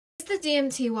Is the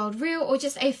DMT world real or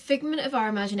just a figment of our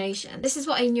imagination? This is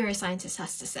what a neuroscientist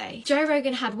has to say. Joe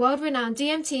Rogan had world-renowned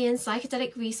DMT and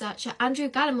psychedelic researcher Andrew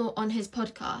Gallimore on his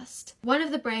podcast, one of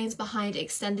the brains behind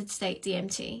extended state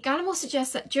DMT. Gallimore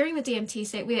suggests that during the DMT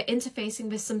state we are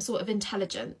interfacing with some sort of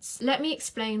intelligence. Let me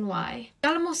explain why.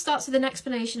 Gallimore starts with an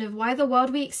explanation of why the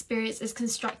world we experience is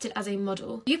constructed as a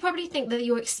model. You probably think that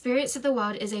your experience of the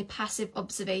world is a passive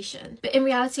observation, but in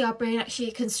reality our brain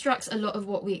actually constructs a lot of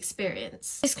what we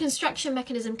experience. This construction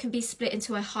mechanism can be split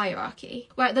into a hierarchy,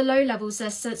 where at the low levels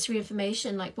there's sensory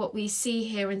information like what we see,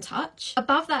 hear and touch.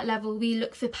 Above that level we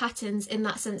look for patterns in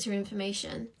that sensory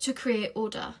information to create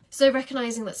order, so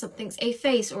recognizing that something's a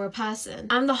face or a person,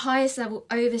 and the highest level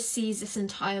oversees this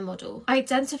entire model,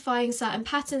 identifying certain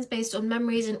patterns based on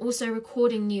memories and also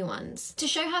recording new ones. To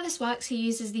show how this works, he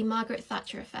uses the Margaret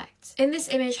Thatcher effect. In this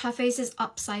image her face is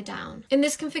upside down. In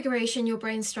this configuration your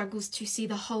brain struggles to see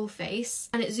the whole face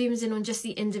and it zooms in on just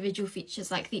the individual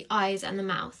features like the eyes and the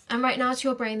mouth. And right now to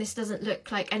your brain this doesn't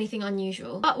look like anything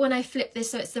unusual. But when I flip this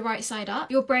so it's the right side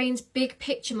up, your brain's big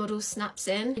picture model snaps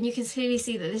in and you can clearly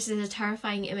see that this is a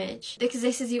terrifying image, because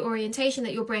this is the orientation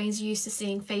that your brain's used to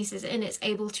seeing faces in. It's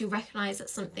able to recognize that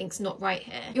something's not right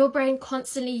here. Your brain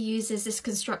constantly uses this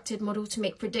constructed model to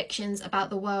make predictions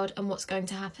about the world and what's going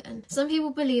to happen. Some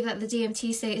people believe that the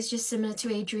DMT state is just similar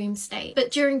to a dream state,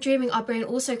 but during dreaming our brain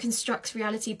also constructs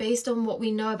reality based on what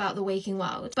we know about the waking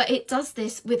world. But it does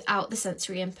this without the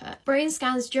sensory input. Brain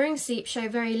scans during sleep show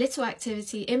very little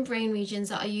activity in brain regions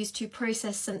that are used to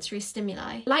process sensory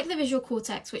stimuli, like the visual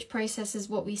cortex, which processes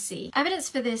what we see. Evidence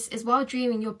for this is while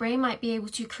dreaming your brain might be able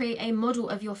to create a model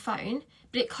of your phone,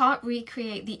 but it can't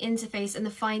recreate the interface and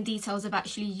the fine details of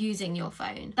actually using your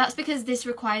phone. That's because this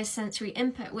requires sensory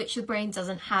input, which the brain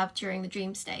doesn't have during the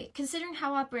dream state. Considering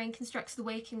how our brain constructs the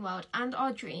waking world and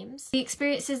our dreams, the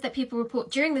experiences that people report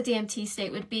during the DMT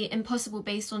state would be impossible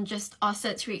based on just our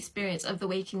sensory experience of the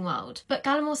waking world. But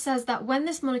Gallimore says that when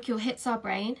this molecule hits our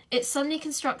brain, it suddenly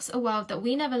constructs a world that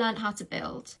we never learned how to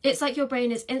build. It's like your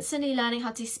brain is instantly learning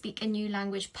how to speak a new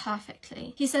language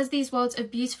perfectly. He says these worlds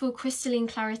of beautiful crystalline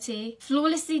clarity,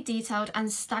 flawlessly detailed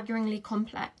and staggeringly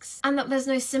complex, and that there's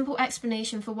no simple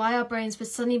explanation for why our brains would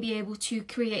suddenly be able to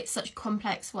create such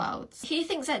complex worlds. He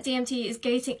thinks that DMT is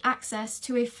gating access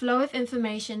to a flow of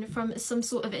information from some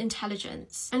sort of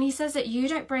intelligence, and he says that you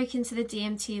don't break into the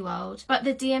DMT world, but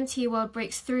the DMT world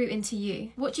breaks through into you.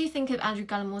 What do you think of Andrew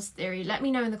Gallimore's theory? Let me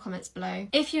know in the comments below.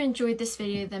 If you enjoyed this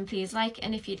video then please like,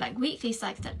 and if you'd like weekly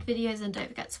psychedelic videos then don't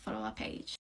forget to follow our page.